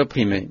de les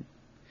opprimer.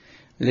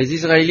 Les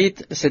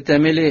Israélites s'étaient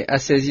mêlés à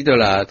ces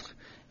idolâtres,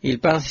 ils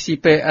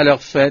participaient à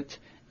leurs fêtes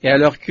et à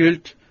leurs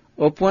cultes,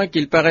 au point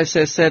qu'ils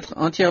paraissaient s'être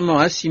entièrement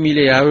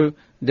assimilés à eux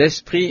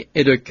d'esprit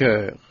et de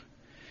cœur.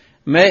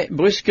 Mais,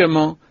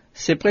 brusquement,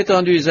 ces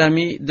prétendus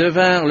amis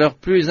devinrent leurs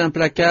plus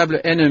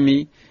implacables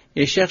ennemis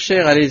et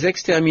cherchèrent à les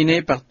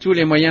exterminer par tous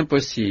les moyens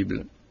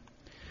possibles.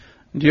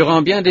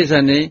 Durant bien des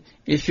années,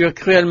 ils furent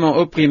cruellement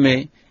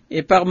opprimés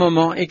et par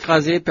moments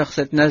écrasés par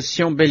cette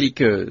nation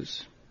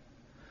belliqueuse.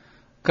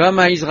 Comme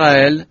à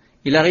Israël,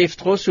 il arrive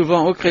trop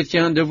souvent aux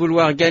chrétiens de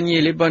vouloir gagner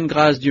les bonnes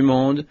grâces du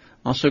monde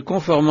en se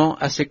conformant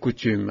à ses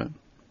coutumes.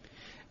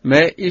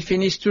 Mais ils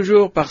finissent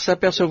toujours par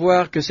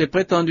s'apercevoir que ces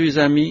prétendus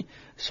amis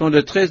sont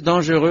de très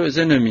dangereux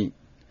ennemis.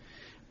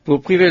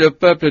 Pour priver le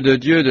peuple de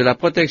Dieu de la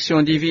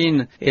protection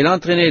divine et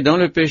l'entraîner dans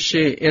le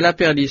péché et la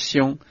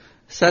perdition,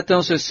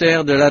 Satan se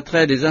sert de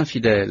l'attrait des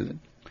infidèles.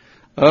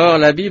 Or,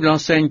 la Bible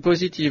enseigne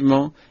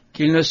positivement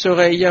qu'il ne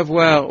saurait y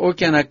avoir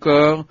aucun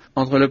accord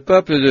entre le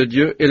peuple de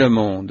Dieu et le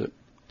monde.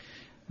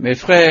 Mes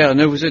frères,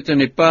 ne vous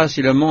étonnez pas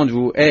si le monde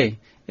vous hait,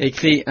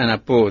 écrit un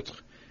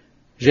apôtre.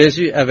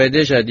 Jésus avait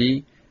déjà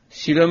dit, «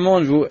 Si le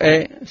monde vous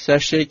hait,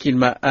 sachez qu'il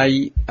m'a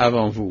haï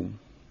avant vous. »